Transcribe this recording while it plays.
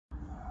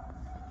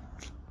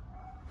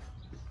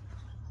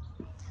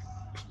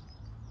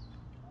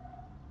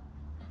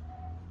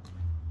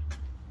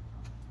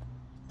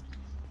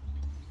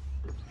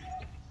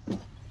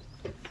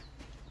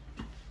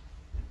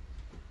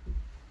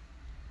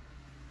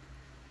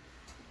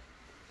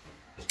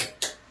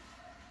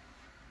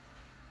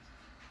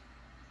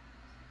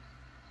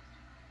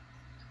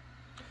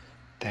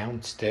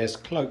Downstairs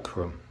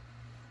cloakroom.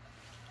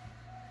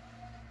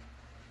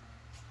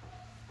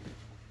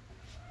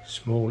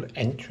 Small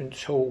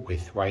entrance hall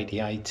with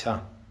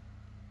radiator.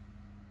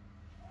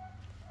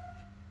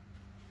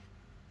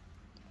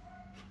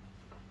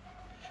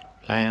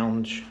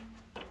 Lounge.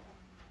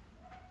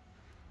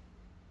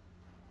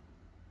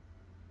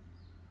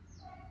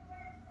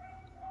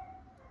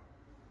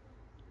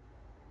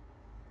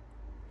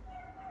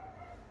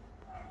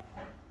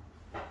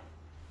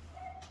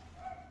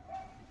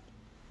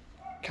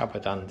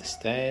 Cupboard under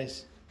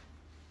stairs.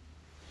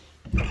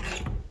 And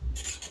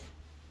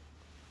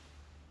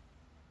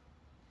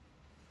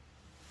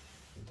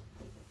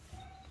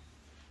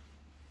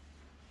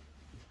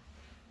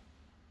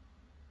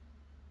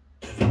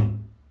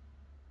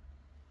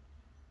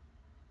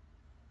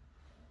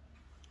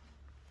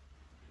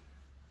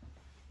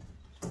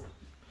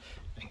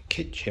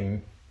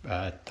kitchen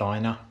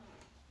diner.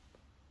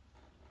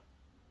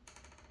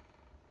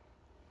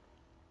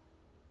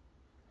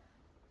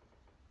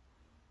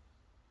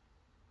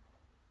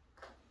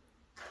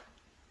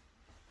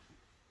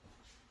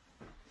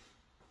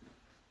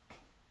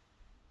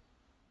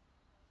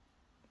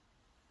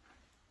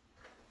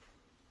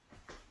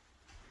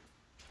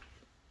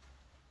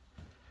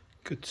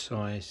 Good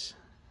size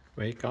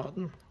rear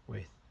garden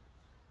with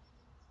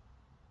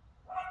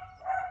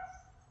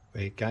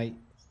rear gate,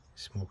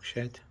 small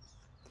shed.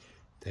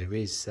 There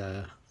is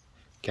a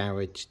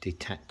garage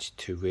detached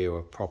to rear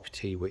of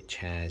property which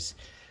has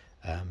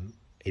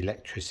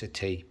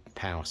electricity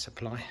power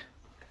supply.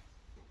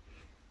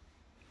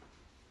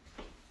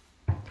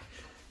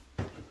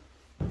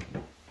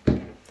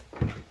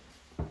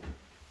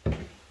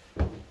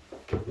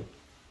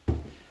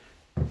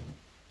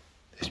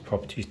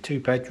 Property is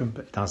 2-bedroom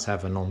but does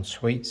have an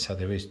ensuite, so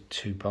there is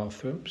 2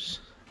 bathrooms.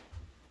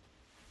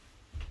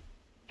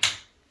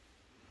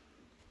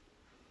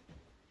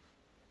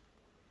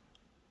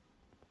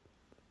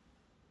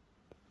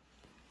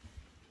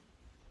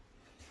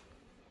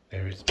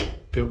 There is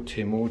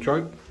built-in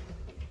wardrobe.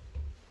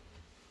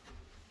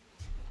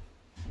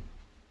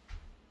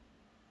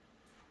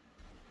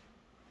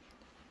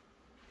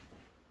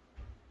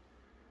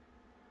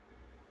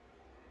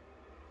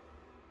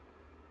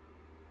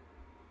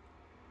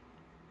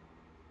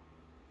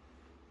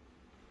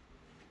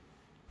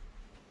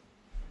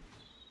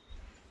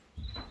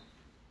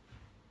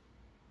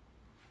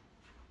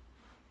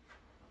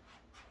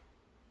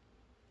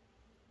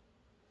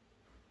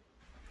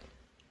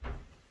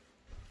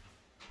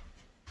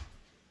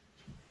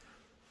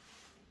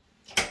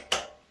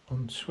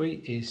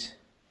 Ensuite is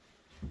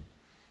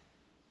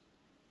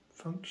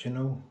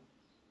functional.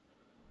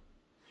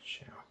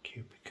 Shower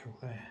cubicle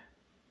there.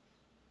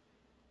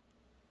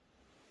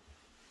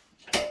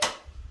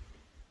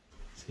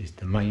 This is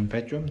the main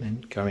bedroom,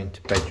 then go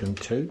into bedroom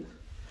 2.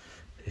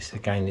 This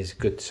again is a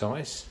good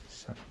size,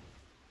 so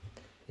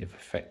you've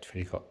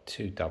effectively got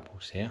 2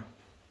 doubles here.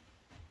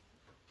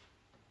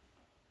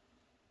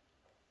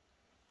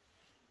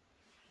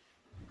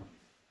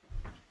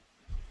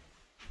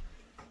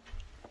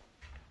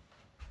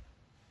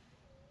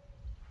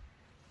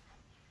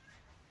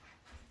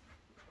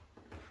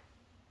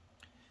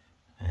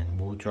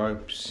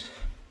 Wardrobes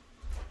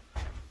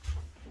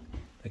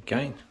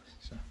again,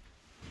 it's a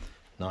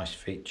nice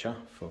feature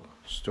for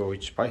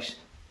storage space.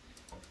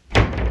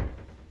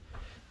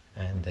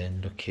 And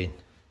then looking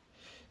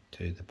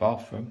to the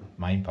bathroom,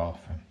 main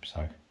bathroom,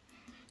 so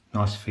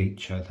nice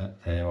feature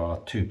that there are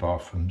 2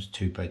 bathrooms,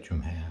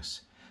 2-bedroom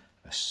house,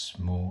 a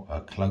small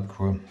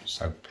cloakroom,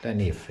 so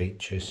plenty of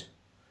features.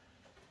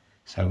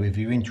 So if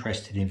you're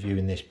interested in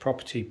viewing this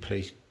property,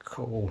 please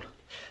call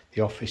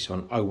the office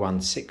on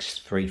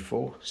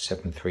 01634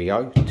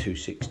 730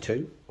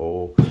 262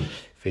 or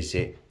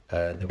visit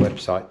the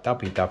website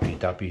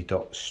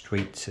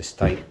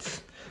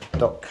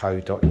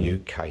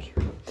www.streetsestates.co.uk.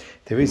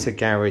 There is a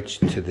garage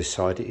to the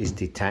side. It is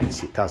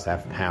detached. It does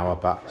have power,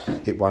 but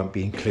it won't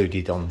be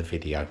included on the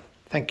video.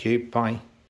 Thank you. Bye.